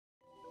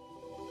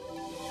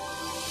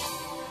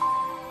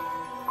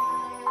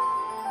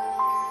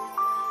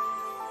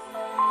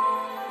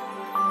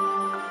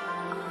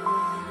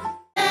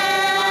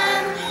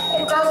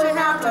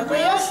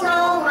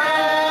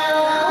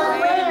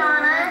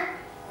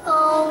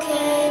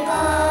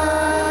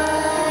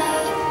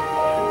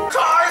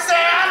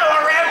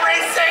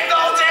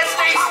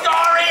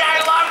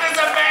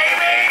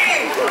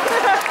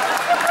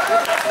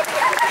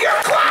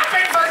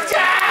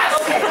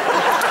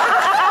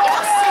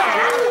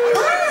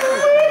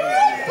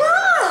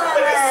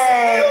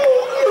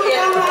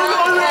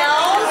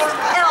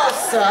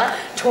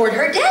toward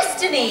her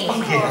destiny. Oh,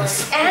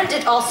 yes. And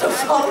it also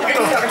followed her.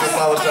 I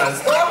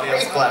apologize.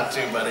 Yes, clap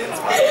too, buddy. It's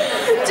fine.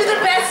 To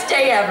the best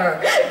day ever,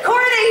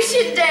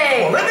 Coronation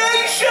Day.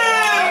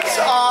 Coronations!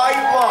 I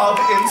love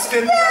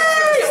instant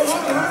breakfast.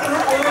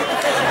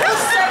 Well,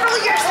 several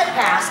years had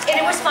passed, and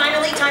it was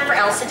finally time for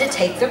Elsa to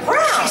take the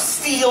crown. She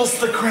steals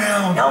the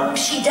crown. No,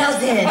 she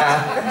doesn't.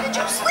 Did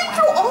you sleep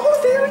through all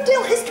of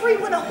Arendelle History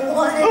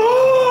 101?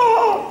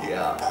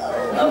 Yeah.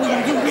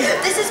 Okay.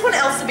 This is when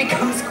Elsa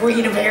becomes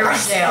Queen of Arendelle.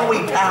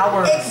 Snowy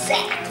powers.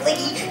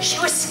 Exactly. She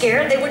was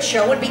scared they would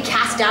show and be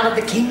cast out of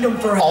the kingdom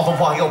forever. All the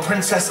while,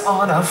 Princess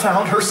Anna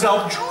found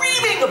herself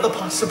dreaming of the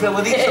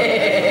possibilities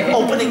of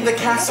opening the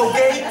castle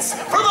gates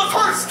for the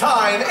first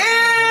time in...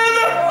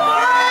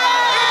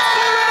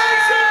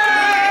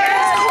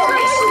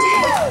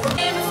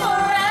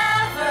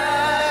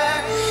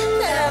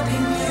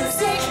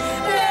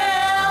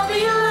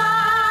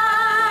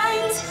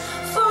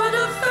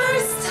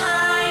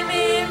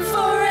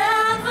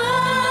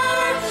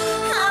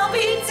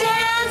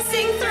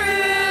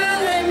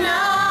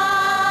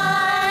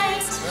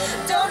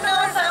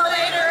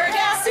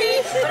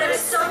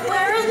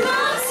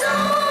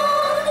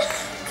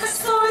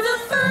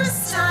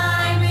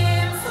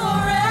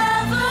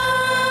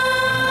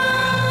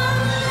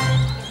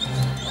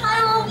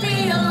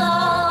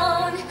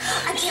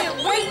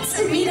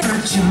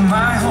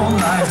 My whole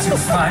life to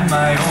find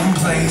my own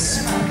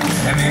place.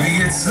 And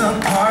maybe it's the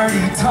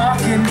party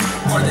talking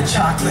or the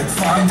chocolate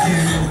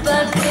fondue.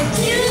 But with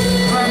you,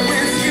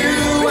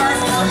 I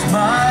found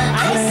my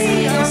place. I see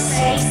your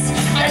face,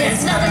 and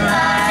it's nothing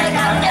like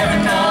I've ever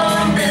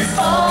known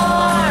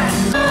before.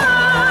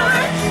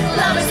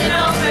 Love is an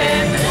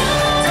open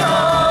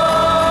door.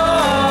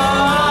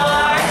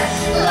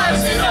 Love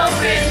is an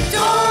open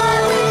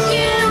door. With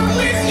you,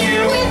 with you,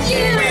 with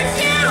you, with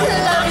you.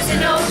 Love is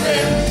an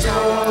open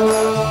door.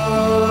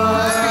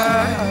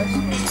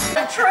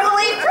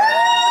 Truly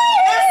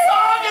This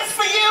song is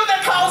for you,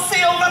 Nicole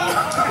Seelman.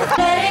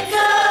 Let it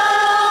go,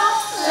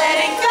 let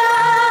it go.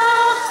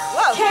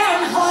 Whoa.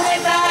 Can't hold it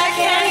back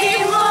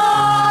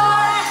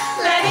anymore.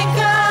 Let it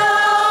go,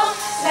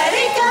 let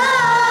it go.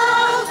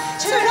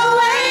 Turn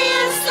away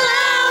and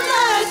slam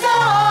the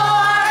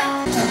door.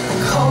 The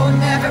cold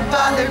never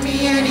bothered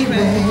me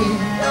anyway.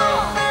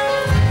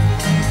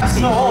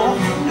 No.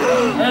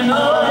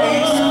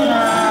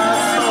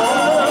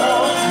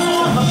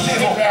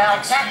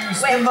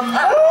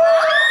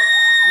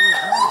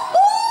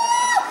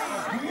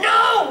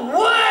 No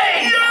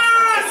way!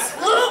 Yes!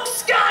 Luke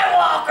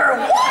Skywalker!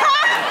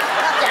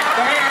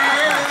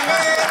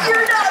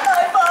 You're not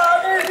my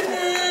father!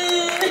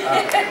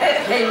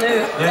 Hey,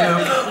 Luke.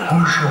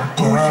 Who's your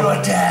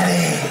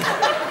daddy?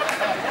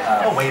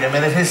 Oh, wait a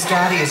minute. His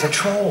daddy is a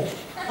troll.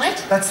 What?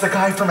 That's the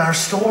guy from our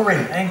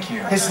story. Thank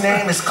you. His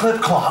name is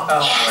Clip Clop.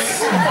 Oh,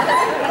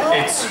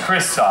 it's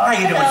Chris. How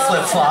you doing,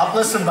 Flip Flop?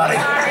 Listen, buddy.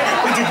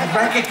 We didn't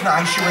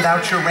recognize you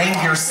without your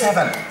reindeer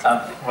 7.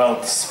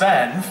 Well,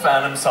 Sven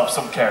found himself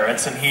some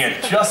carrots, and he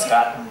had just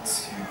gotten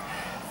to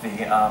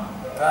the,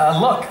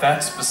 look,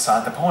 that's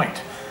beside the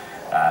point.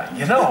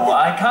 You know,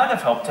 I kind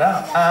of helped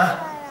out.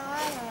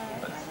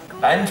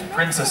 And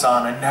Princess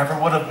Anna never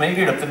would have made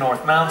it up the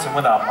North Mountain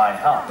without my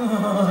help.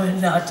 Oh,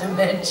 not to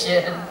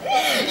mention.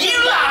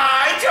 You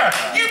lied!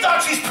 You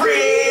thought she's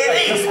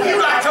pretty! You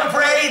liked her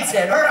braids,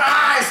 her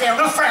eyes,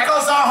 the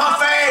freckles on her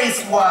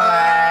face!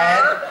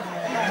 What?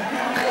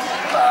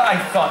 I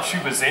thought she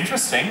was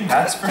interesting,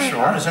 that's for sure.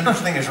 Not as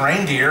interesting as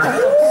reindeer. So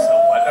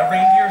what? A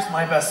reindeer's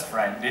my best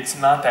friend. It's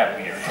not that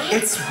weird.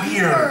 It's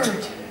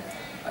weird.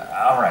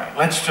 All right,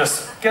 let's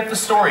just get the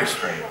story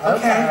straight.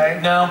 Okay.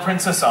 Now,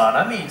 Princess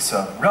Anna meets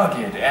a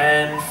rugged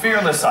and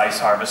fearless ice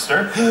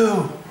harvester.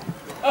 Who?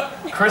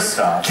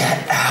 Kristoff.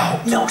 Get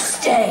out. No,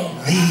 stay.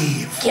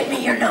 Leave. Give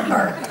me your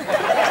number. It's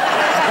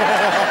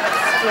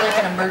like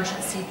an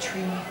emergency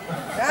tree.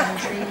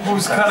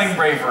 Whose cunning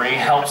bravery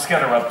helps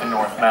get her up the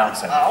North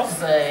Mountain. I'll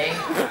say.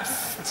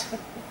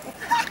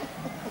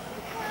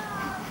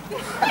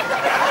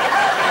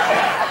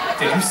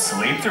 Did you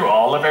sleep through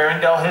all of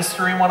Arendelle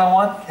History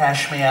 101?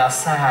 Cash me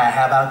outside.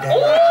 How about that?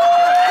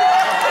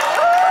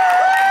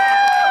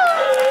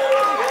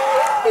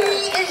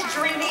 He is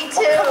dreamy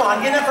too. Come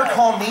on, you never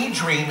call me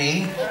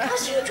dreamy.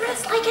 Because you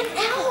dress like an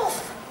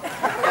elf.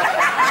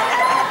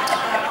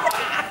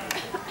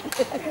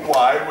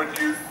 Why would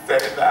you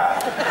say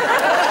that?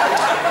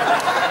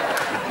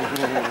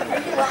 Are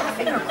you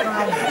laughing or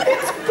crying?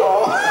 It's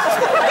gone.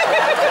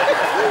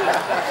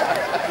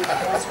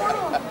 What's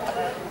wrong?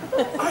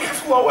 I have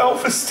low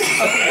self-esteem.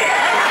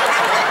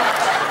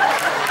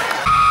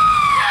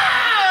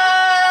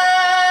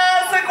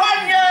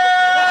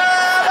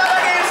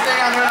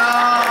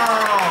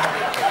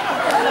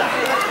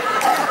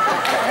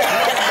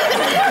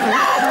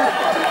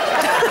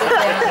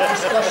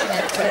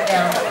 Put it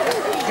down.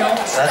 Don't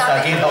That's stop how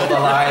he'd hold the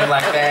line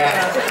like that.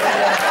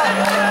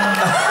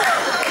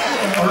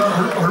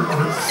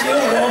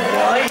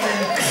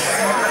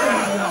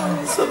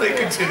 So they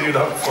continued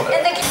on foot.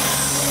 And they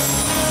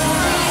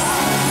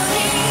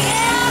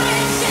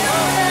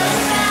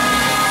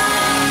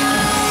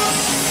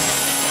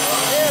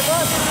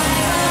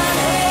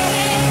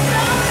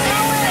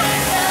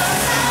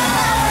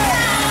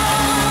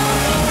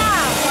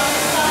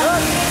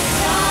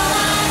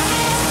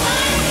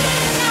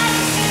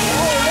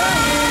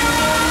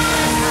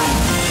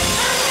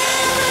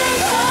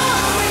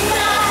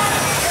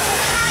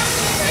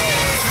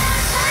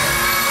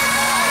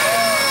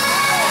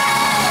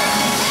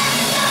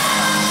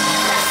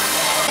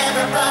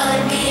never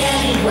bothered me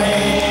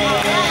anyway.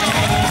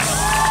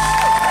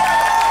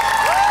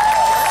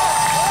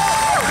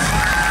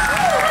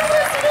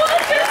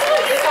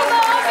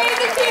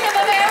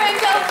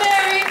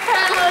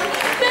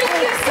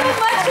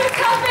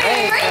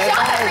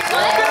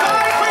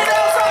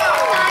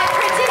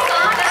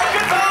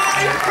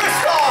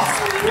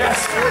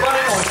 Yes,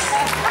 finally.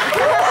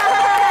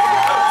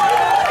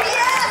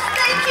 Yes,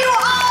 thank you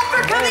all for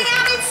coming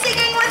out and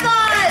singing with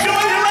us.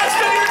 Enjoy the rest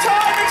of your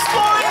time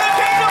exploring the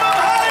kingdom of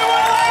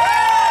Hollywood.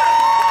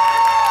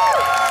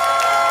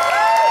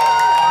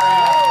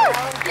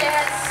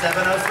 Yes.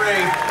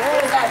 7:03.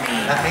 What does that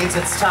mean? That means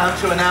it's time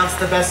to announce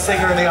the best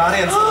singer in the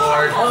audience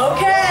award.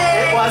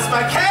 Okay. It was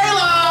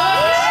Michaela!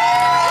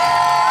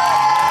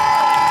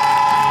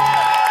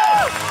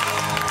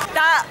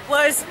 That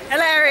was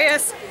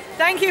hilarious.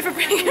 Thank you for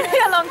bringing me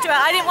along to it.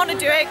 I didn't want to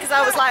do it because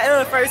I was like,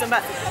 oh, Frozen,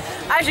 but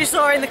as you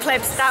saw in the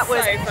clips, that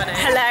was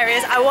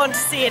hilarious. I want to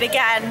see it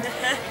again,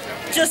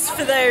 just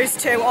for those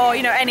two, or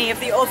you know, any of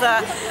the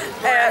other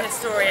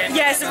historians.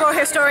 Yes, the royal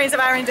historians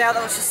of Arendelle.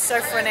 That was just so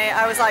funny.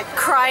 I was like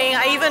crying.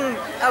 I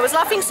was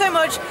laughing so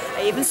much,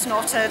 I even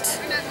snorted.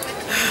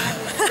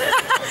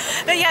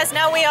 But yes,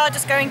 now we are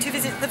just going to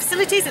visit the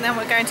facilities, and then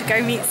we're going to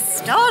go meet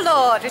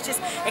Star-Lord, which is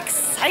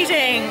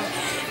exciting.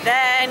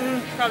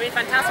 Then Probably a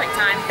fantastic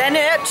time. then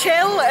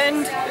chill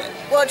and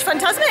watch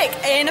Fantasmic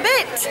in a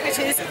bit, which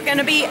is going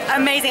to be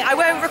amazing. I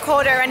won't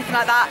record it or anything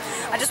like that.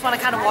 I just want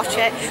to kind of watch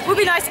it. It would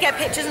be nice to get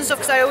pictures and stuff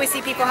because I always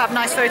see people have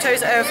nice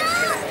photos of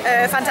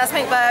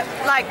Fantasmic, but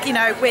like, you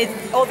know, with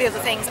all the other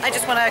things, I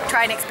just want to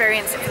try and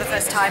experience it for the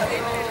first time.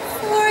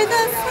 For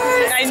the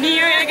first I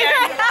knew it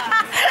again.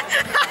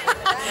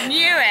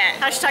 Knew it.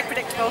 Hashtag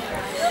predictable.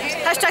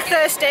 Hashtag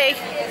thirsty.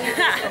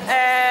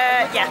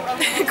 Yeah.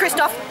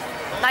 Christoph.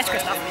 Nice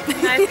Christoph. What's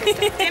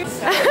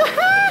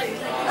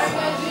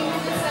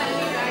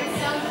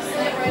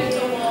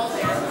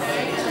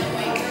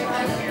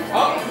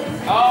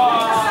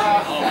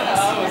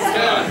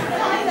good?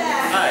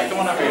 Hi, come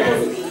on over here.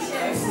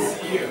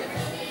 See you.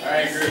 All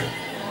right, group.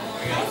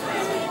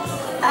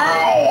 I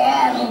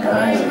am good.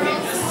 Nice to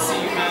see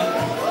you, man.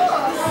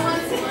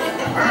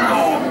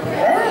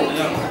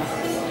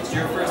 It's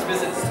your first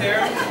visit to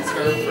Tara. It's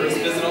her first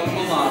visit on the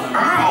Milano.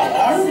 I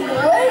am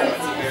good.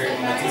 It's a very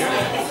momentous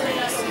day.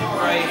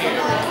 Right here.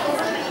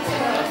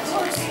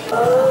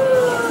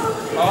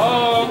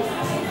 Oh!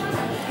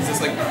 Is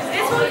this like...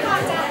 This one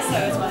can't dance though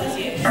as well as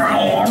you.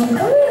 I am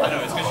good. I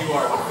know, it's because you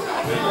are one.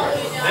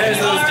 There's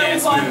those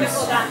dance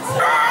moves.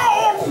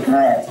 I am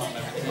good.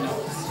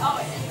 Oh,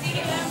 did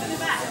you learn from the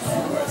best?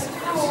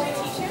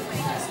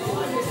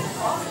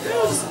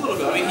 Just a little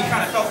bit. I mean, he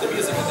kind of felt the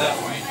music at that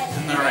point.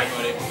 Alright,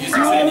 buddy. Music's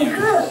I in am you.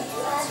 good.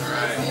 That's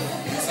alright.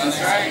 That's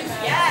right.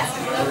 Yes.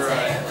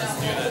 Alright, let's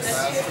do this.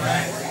 That's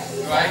right.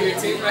 Right here,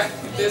 take back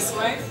this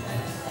way.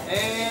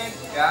 And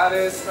got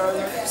it,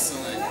 started.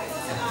 Excellent. It's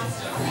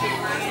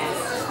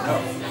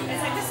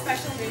like a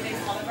special moving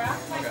holograph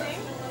type thing.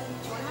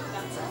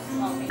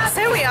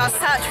 So we are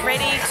sat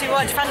ready to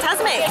watch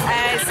Fantasmic.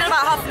 It's still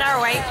about half an hour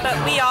away, but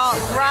we are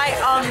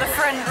right on the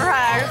front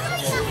row.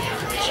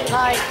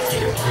 Like,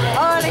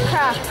 holy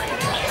crap.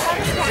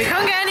 We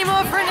can't get any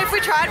more front if we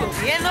tried, we'll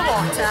be in the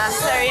water.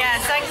 So yeah,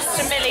 thanks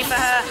to Millie for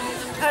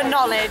her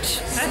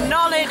knowledge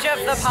of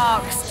the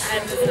parks,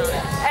 and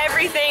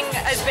everything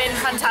has been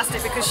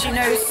fantastic because she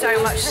knows so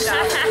much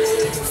stuff.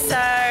 So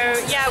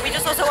yeah, we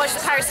just also watched the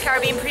Paris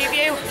Caribbean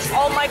preview.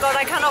 Oh my god,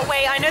 I cannot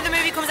wait. I know the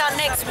movie comes out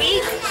next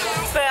week,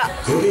 but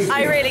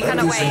I really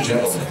cannot wait.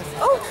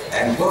 Oh,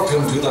 And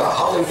welcome to the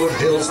Hollywood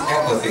Hills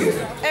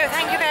Amphitheater. oh,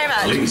 thank you very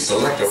much. Please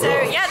select a So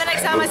row. yeah, the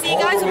next time I see you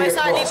guys, we'll most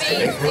likely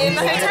be in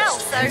the hotel.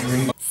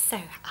 So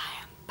I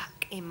am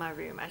back in my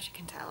room, as you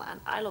can tell,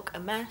 and I look a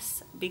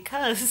mess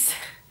because,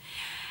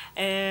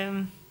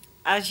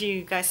 as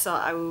you guys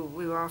saw,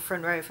 we were on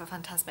front row for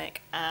Fantasmic,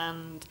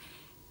 and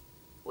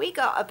we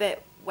got a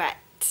bit wet.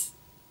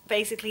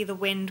 Basically, the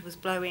wind was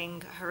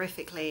blowing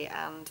horrifically,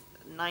 and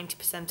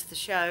 90% of the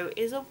show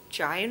is a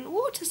giant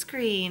water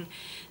screen.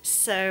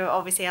 So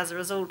obviously, as a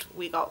result,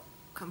 we got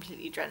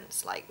completely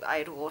drenched. Like, I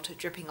had water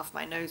dripping off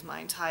my nose, my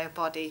entire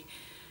body,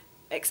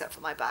 except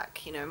for my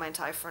back. You know, my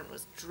entire front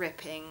was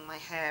dripping, my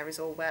hair is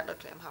all wet.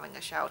 Luckily I'm having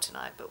a shower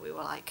tonight, but we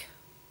were like,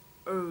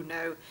 oh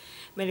no.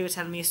 Millie was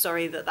telling me a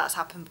story that's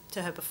happened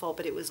to her before,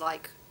 but it was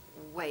like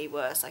way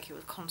worse. Like, it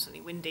was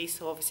constantly windy,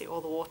 so obviously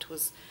all the water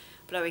was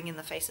blowing in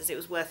the faces. It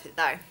was worth it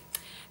though.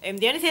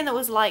 The only thing that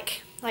was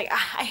like I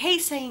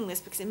hate saying this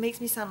because it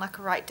makes me sound like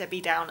a right Debbie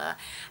Downer,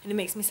 and it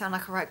makes me sound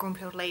like a right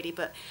grumpy old lady,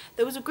 but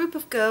there was a group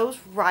of girls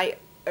right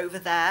over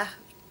there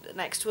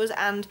next to us,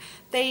 and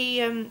they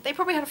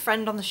probably had a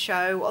friend on the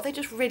show, or they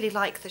just really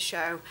liked the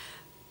show,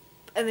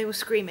 and they were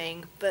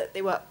screaming, but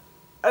they were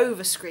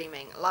over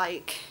screaming.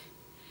 Like,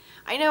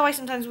 I know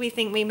sometimes we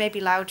think we may be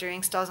loud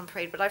during Stars on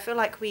Parade, but I feel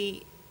like we're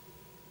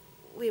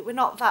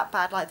not that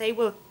bad. Like, they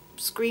were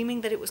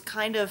screaming that it was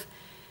kind of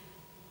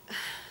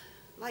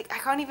like, I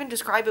can't even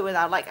describe it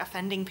without like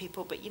offending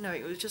people, but you know,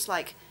 it was just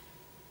like,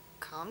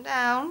 calm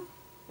down,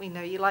 we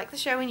know you like the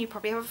show and you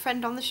probably have a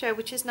friend on the show,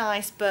 which is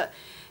nice, but,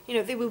 you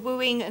know, they were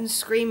wooing and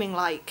screaming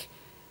like,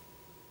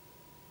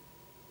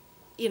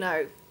 you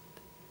know,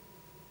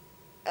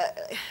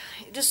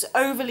 just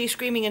overly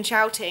screaming and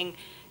shouting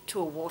to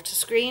a water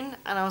screen.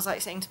 And I was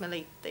like saying to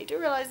Millie, they do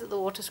realise that the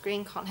water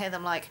screen can't hear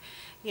them, like,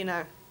 you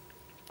know,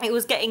 it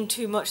was getting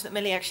too much that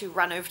Millie actually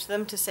ran over to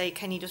them to say,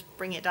 can you just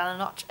bring it down a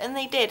notch? And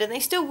they did, and they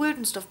still wooed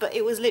and stuff, but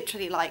it was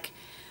literally like,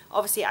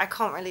 obviously I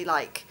can't really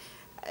like,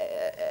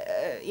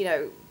 you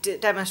know,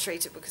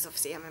 demonstrate it because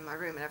obviously I'm in my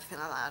room and everything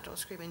like that, I don't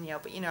scream and yell,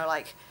 but you know,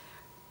 like,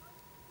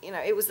 you know,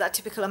 it was that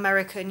typical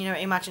American, you know,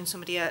 imagine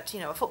somebody at,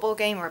 you know, a football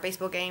game or a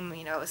baseball game,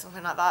 you know, or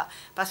something like that,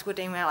 basketball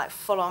game where like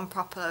full on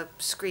proper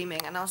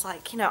screaming, and I was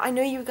like, you know, I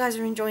know you guys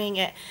are enjoying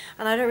it,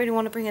 and I don't really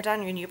want to bring it down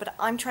on you, but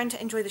I'm trying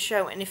to enjoy the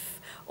show, and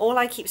if all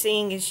I keep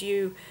seeing is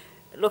you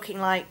looking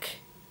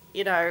like,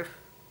 you know,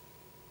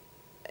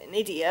 an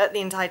idiot the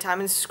entire time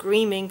and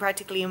screaming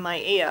practically in my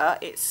ear,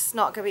 it's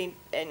not going to be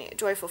any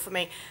joyful for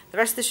me. The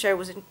rest of the show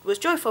was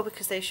joyful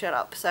because they shut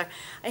up. So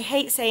I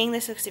hate saying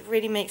this because it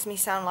really makes me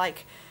sound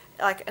like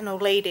an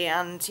old lady,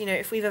 and you know,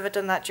 if we've ever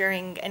done that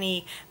during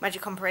any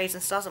Magicon parades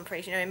and Stars on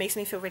parades, you know, it makes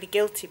me feel really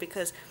guilty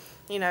because,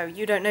 you know,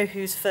 you don't know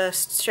whose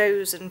first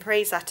shows and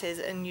parades that is,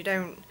 and you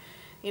don't,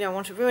 you know,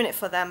 want to ruin it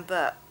for them,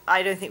 but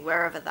I don't think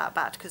we're ever that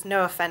bad, because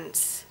no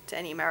offense to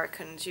any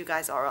Americans, you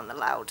guys are on the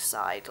loud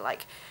side.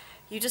 Like,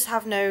 you just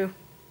have no,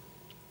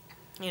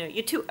 you know,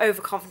 you're too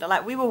overconfident.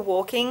 Like, we were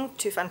walking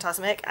to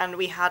Fantasmic and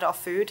we had our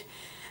food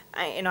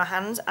in our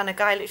hands, and a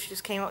guy literally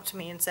just came up to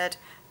me and said,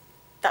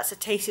 that's a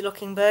tasty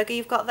looking burger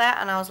you've got there,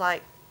 and I was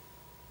like,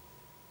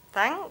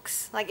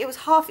 thanks. Like, it was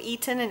half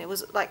eaten and it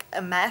was like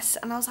a mess,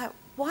 and I was like,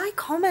 why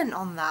comment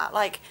on that?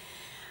 Like,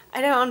 I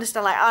don't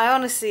understand. Like, I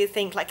honestly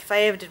think, like, if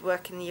I ever did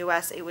work in the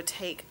US, it would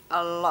take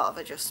a lot of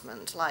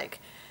adjustment. Like,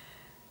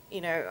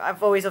 you know,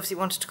 I've always obviously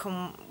wanted to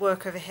come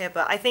work over here,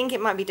 but I think it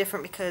might be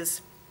different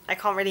because I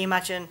can't really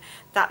imagine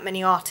that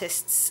many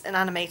artists and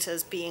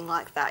animators being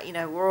like that. You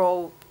know, we're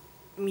all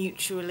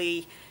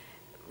mutually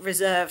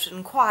reserved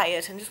and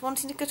quiet and just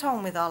wanting to get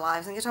on with our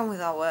lives and get on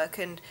with our work,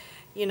 and,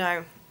 you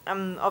know,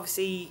 I'm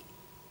obviously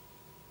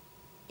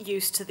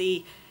used to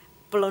the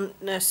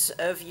bluntness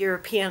of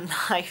European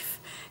life,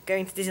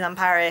 going to Disneyland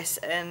Paris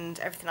and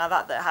everything like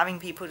that, that having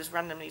people just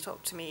randomly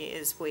talk to me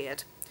is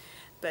weird.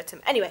 But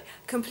anyway,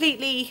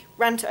 completely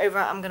rant over.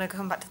 I'm going to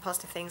come back to the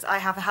positive things. I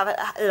have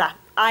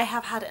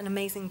had an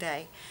amazing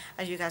day,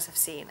 as you guys have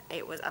seen.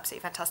 It was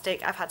absolutely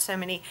fantastic. I've had so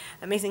many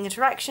amazing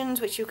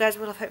interactions, which you guys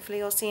will have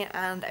hopefully all seen,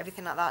 and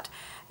everything like that.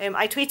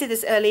 I tweeted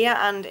this earlier,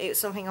 and it's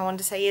something I wanted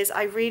to say is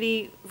I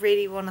really,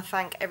 really want to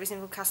thank every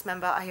single cast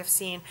member I have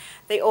seen.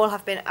 They all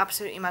have been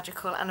absolutely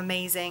magical and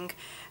amazing.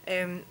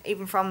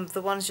 Even from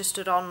the ones just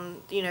stood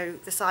on, you know,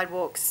 the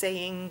sidewalk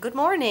saying good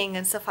morning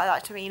and stuff like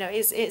that to me. You know,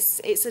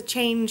 it's a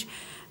change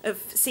of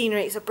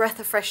scenery. It's a breath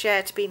of fresh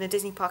air to be in a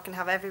Disney park and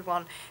have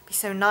everyone be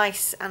so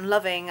nice and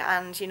loving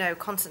and, you know,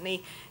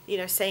 constantly, you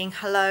know, saying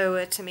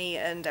hello to me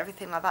and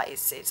everything like that.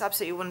 It's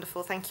absolutely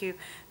wonderful. Thank you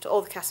to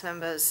all the cast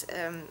members.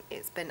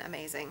 It's been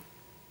amazing.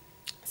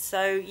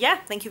 So yeah,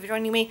 thank you for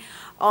joining me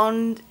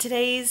on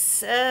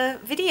today's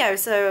video.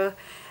 So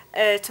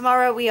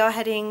tomorrow we are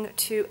heading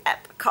to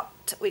Epcot,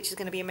 which is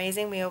going to be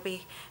amazing. We'll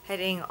be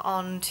heading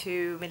on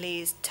to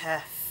Millie's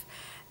turf,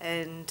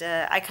 and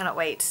I cannot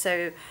wait.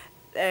 So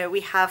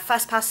we have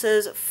fast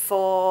passes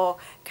for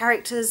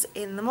characters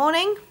in the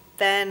morning,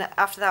 then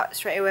after that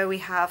straight away we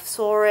have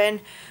Soarin',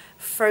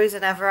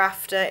 Frozen Ever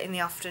After in the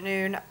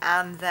afternoon,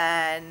 and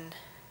then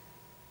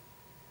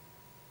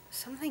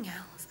something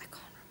else, I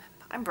can't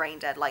remember. I'm brain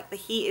dead, like the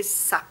heat is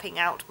sapping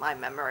out my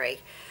memory.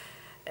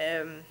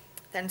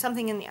 Then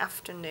something in the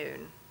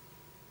afternoon.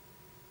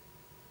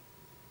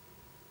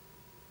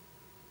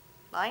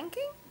 Lion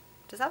King?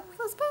 Does that have a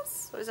fast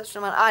pass? Or is that just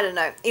a man? I don't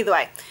know. Either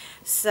way.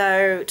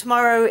 So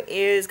tomorrow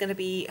is going to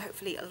be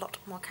hopefully a lot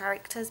more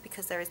characters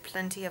because there is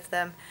plenty of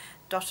them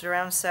dotted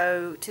around.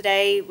 So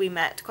today we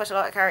met quite a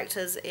lot of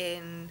characters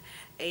in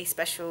a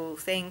special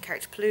thing,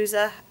 Character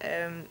Palooza.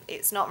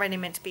 It's not really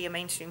meant to be a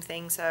mainstream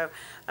thing, so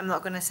I'm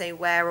not going to say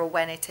where or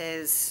when it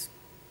is.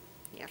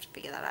 You have to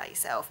figure that out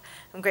yourself.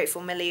 I'm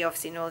grateful Millie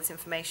obviously knew all this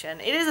information.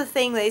 It is a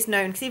thing that is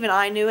known because even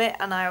I knew it,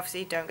 and I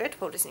obviously don't go to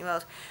Walt Disney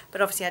World, but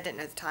obviously I didn't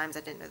know the times,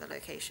 I didn't know the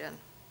location.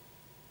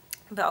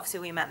 But obviously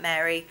we met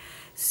Mary,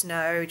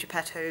 Snow,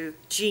 Geppetto,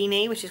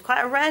 Genie, which is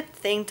quite a rare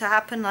thing to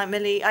happen. Like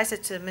Millie, I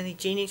said to Millie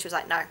Genie, she was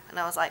like no, and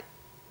I was like,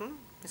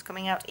 it's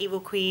coming out.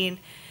 Evil Queen,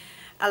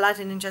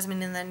 Aladdin and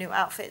Jasmine in their new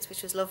outfits,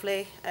 which was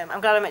lovely.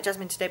 I'm glad I met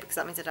Jasmine today because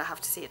that means that I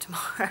have to see it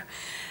tomorrow.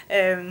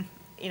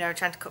 You know,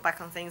 trying to cut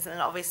back on things, and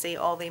then obviously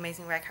all the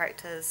amazing rare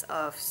characters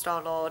of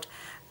Star-Lord,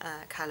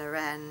 Kylo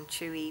Ren,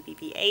 Chewie,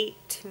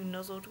 BB-8, who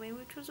nuzzled me,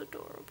 which was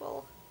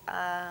adorable,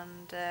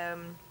 and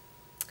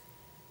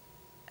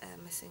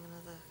missing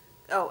another,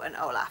 oh, and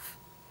Olaf,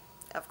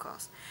 of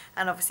course,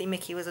 and obviously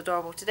Mickey was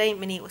adorable today.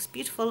 Minnie was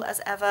beautiful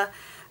as ever,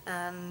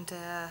 and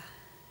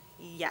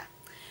yeah.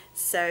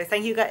 So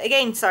thank you guys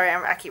again, sorry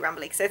I keep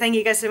rambling. So thank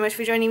you guys so much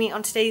for joining me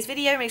on today's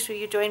video. Make sure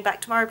you join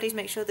back tomorrow. Please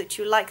make sure that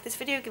you like this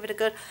video, give it a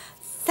good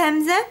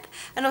thumbs up,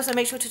 and also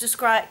make sure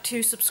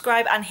to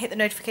subscribe and hit the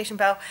notification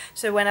bell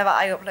so whenever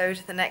I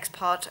upload the next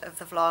part of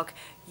the vlog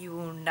you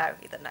will know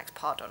either next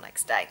part or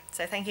next day.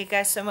 So thank you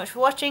guys so much for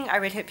watching. I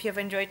really hope you have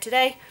enjoyed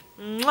today.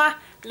 Mwah!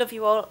 Love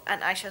you all,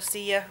 and I shall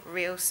see you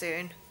real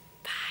soon.